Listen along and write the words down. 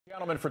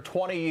Gentlemen, for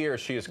 20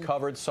 years, she has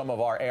covered some of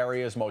our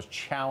area's most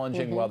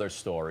challenging weather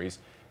stories.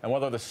 And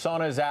whether the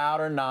sun is out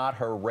or not,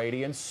 her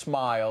radiant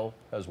smile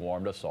has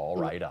warmed us all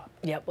right up.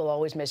 Yep, we'll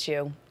always miss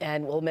you,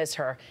 and we'll miss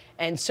her.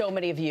 And so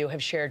many of you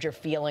have shared your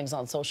feelings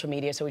on social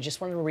media, so we just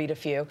wanted to read a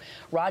few.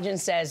 Rajan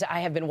says, I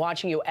have been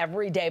watching you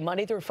every day,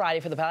 Monday through Friday,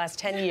 for the past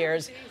 10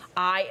 years.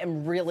 I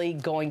am really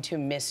going to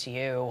miss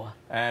you.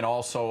 And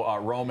also,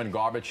 Roman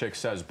Garbachik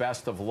says,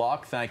 best of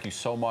luck. Thank you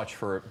so much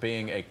for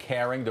being a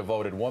caring,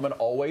 devoted woman.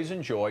 Always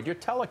enjoyed your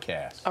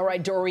telecast. All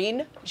right,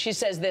 Doreen, she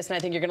says this, and I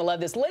think you're going to love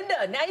this.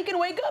 Linda, now you can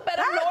wake up at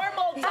a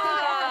normal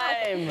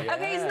time. Yeah.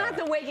 Okay, it's not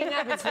the waking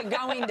up, it's the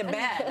going to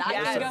bed. I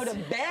can go to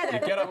bed. You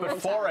get up at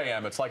 4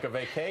 a.m. It's like a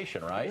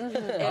vacation, right? It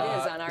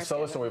is on our So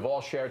schedule. listen, we've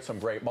all shared some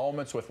great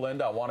moments with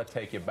Linda. I want to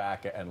take you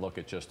back and look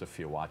at just a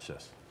few. Watch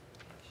this.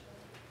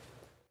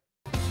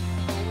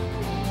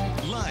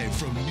 Live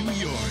from New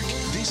York,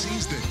 this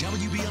is the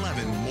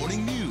WB11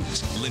 Morning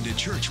News. Linda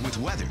Church with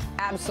weather.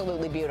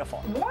 Absolutely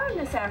beautiful. Warm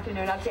this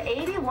afternoon, up to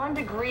 81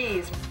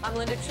 degrees. I'm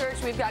Linda Church.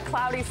 We've got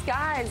cloudy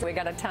skies. We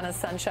got a ton of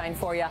sunshine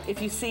for you.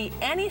 If you see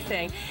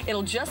anything,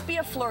 it'll just be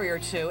a flurry or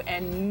two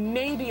and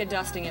maybe a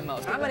dusting at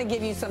most. I'm going to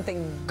give you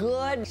something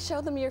good.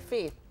 Show them your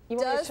feet.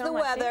 Does the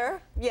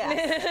weather?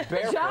 Yes.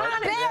 Barefoot.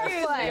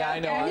 Barefoot. Yeah, I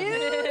know.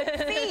 Nude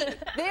feet.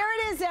 There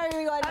it is,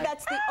 everyone.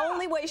 That's the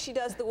only way she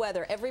does the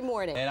weather, every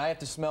morning. And I have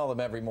to smell them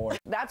every morning.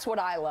 That's what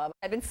I love.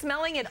 I've been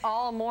smelling it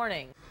all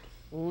morning.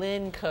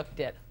 Lynn cooked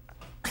it.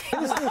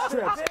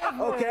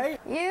 Okay.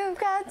 You've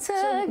got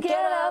to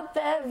get up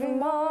every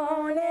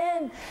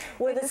morning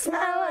with a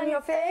smile on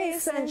your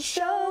face and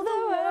show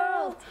the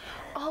world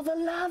all the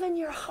love in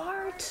your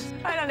heart.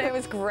 I don't know, it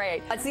was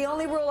great. That's the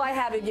only rule I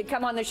have if you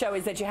come on the show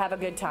is that you have a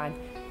good time.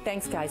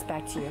 Thanks, guys.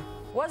 Back to you.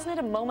 Wasn't it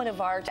a moment of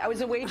art? I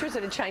was a waitress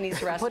at a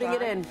Chinese restaurant. Putting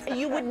it in.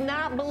 You would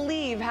not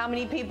believe how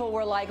many people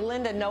were like,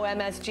 Linda, no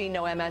MSG,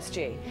 no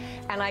MSG.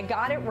 And I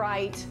got it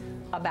right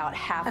about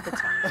half the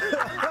time.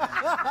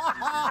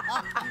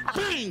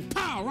 Bang,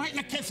 pow, right in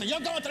the kisser. You're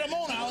going to the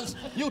moon, Alice.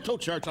 You too,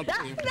 Church. I'll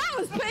tell you. That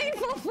was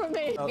painful for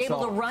me. Be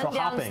able to run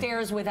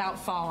downstairs without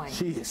falling.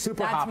 She's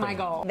super That's hopping. my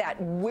goal.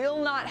 That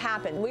will not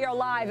happen. We are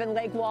live in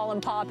Lake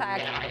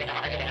Wallenpaupack.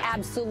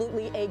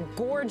 Absolutely a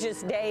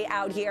gorgeous day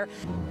out here.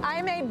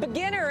 I'm a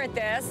beginner at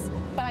this,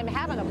 but I'm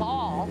having a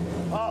ball.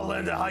 Oh,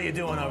 Linda, how you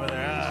doing over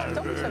there?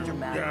 Don't be so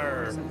dramatic.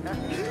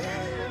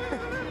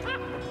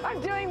 I'm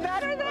doing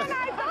better than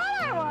I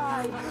thought I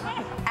was.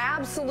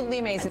 Absolutely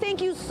amazing. Thank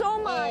you so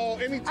much. Oh,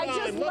 anytime. I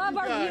just Love love you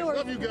our guys. viewers.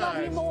 Love you Love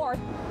guys. you more.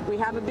 We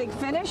have a big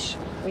finish.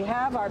 We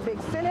have our big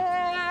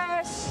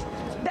finish.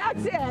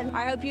 That's it.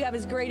 I hope you have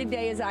as great a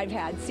day as I've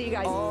had. See you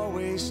guys.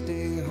 Always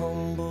stay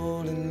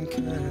humble and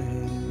kind.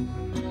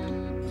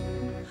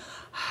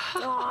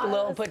 A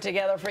little put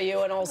together for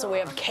you, and also we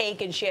have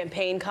cake and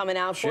champagne coming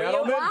out for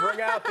Gentlemen, you. bring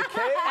out the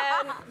cake.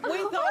 And we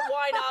thought,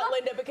 why not,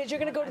 Linda? Because you're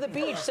going to go to the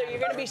beach, so you're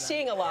going to be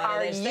seeing a lot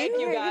of this. Thank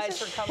you guys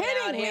for coming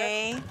out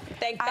here.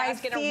 Thank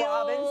Baskin and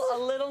Robbins. a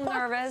little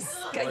nervous.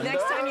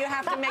 Next time you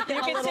have to make them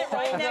You a can little sit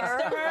right older.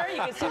 next to her.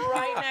 You can sit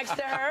right next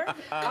to her.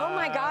 Oh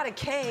my God, a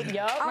cake.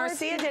 Yup.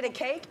 Marcia did a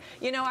cake.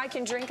 You know, I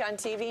can drink on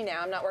TV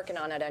now. I'm not working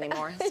on it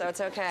anymore, so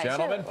it's okay.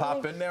 Gentlemen,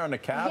 pop in there on the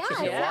couch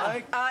if you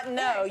like.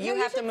 No, you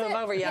have to move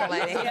over, young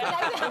lady.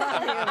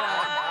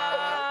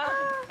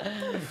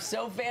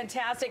 So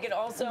fantastic. And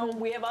also,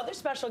 we have other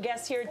special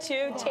guests here,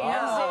 too.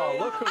 Oh,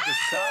 look who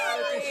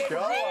decided to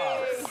show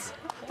us.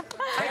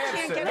 I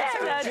can't get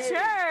It's a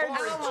church.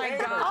 Oh my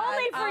God.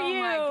 Only for Oh you.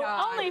 my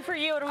God. Only for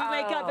you to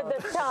wake up at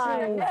this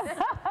time.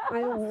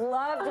 I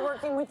loved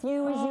working with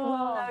you, as you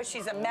well know.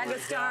 She's a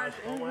megastar.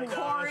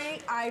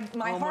 Corey,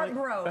 my heart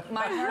broke.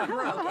 My heart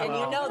broke, and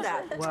you know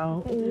that.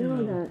 Wow. I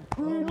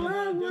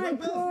love my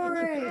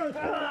Corey.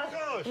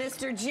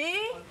 Mr.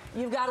 G,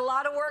 you've got a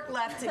lot of work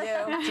left to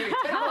do.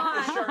 Come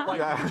on.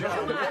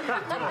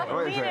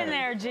 Lean in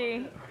there,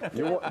 G.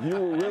 You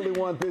really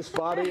want this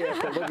body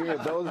after looking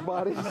at those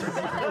bodies?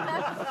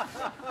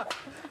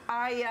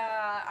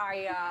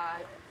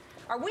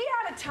 Are we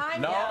out of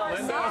time No, now?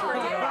 Linda.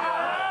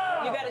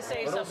 You got to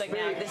say something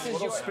now. This is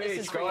Little your speech. This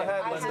is Go for you.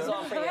 ahead, This is Linda.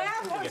 all for I you.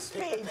 have no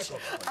speech.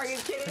 Are you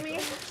kidding me?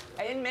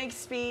 I didn't make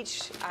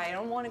speech. I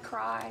don't want to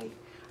cry.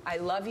 I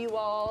love you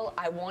all.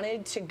 I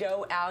wanted to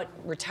go out.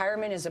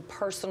 Retirement is a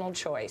personal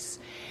choice.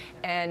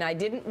 And I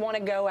didn't want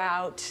to go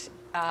out,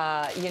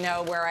 you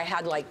know, where I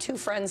had like 2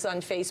 friends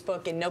on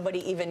Facebook and nobody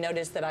even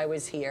noticed that I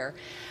was here.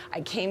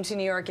 I came to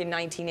New York in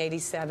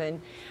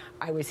 1987.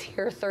 I was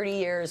here 30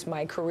 years.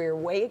 My career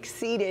way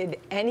exceeded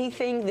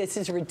anything. This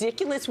is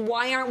ridiculous.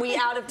 Why aren't we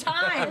out of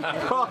time?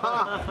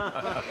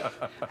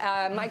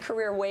 My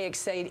career way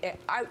exceeded.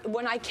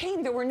 When I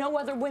came, there were no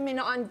other women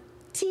on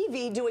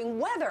TV doing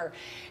weather.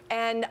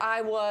 And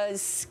I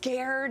was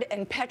scared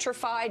and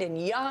petrified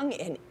and young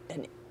and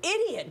an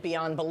idiot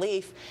beyond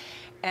belief.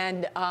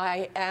 And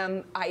I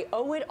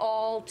owe it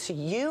all to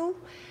you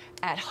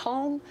at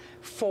home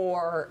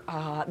for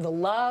the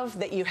love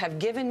that you have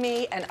given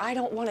me, and I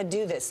don't want to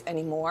do this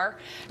anymore.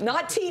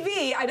 Not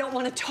TV, I don't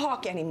want to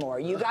talk anymore.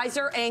 You guys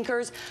are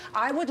anchors.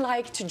 I would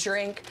like to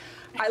drink.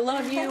 I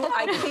love you.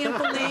 I can't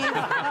believe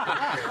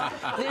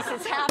This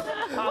has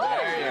happened.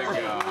 There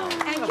you go.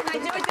 And can I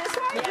do it this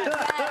way?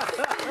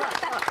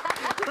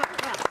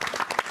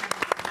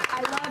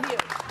 I love you.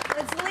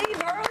 Let's leave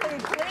early,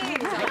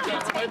 please. I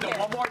can't take Linda, it.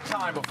 one more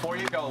time before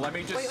you go, let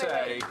me just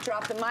say, Wait.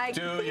 Drop the mic.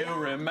 do you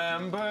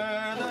remember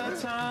the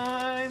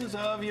times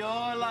of your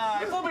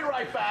life? We'll be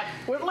right back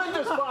with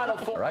Linda's final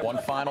forecast. Right, one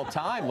final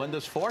time,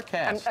 Linda's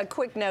forecast. A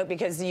quick note,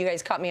 because you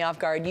guys caught me off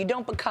guard. You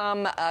don't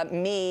become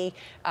me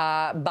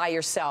by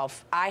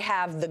yourself. I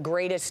have the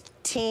greatest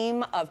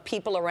team of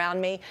people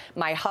around me.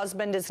 My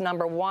husband is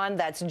 #1.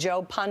 That's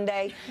Joe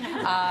Punday.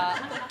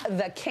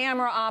 The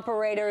camera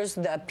operators,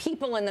 the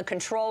people in the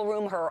control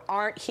room who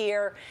aren't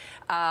here.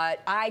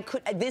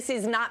 This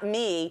is not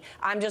me.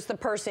 I'm just the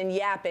person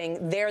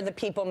yapping. They're the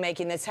people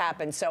making this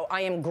happen. So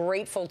I am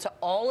grateful to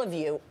all of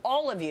you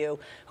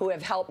who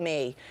have helped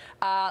me.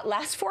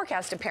 Last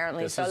forecast,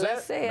 apparently. This so is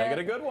let's see it. Make it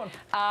a good one.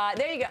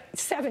 There you go.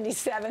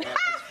 77.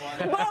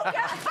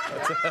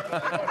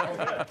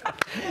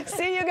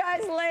 See you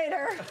guys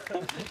later.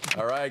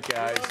 All right,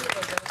 guys.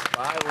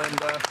 Bye,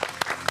 Linda.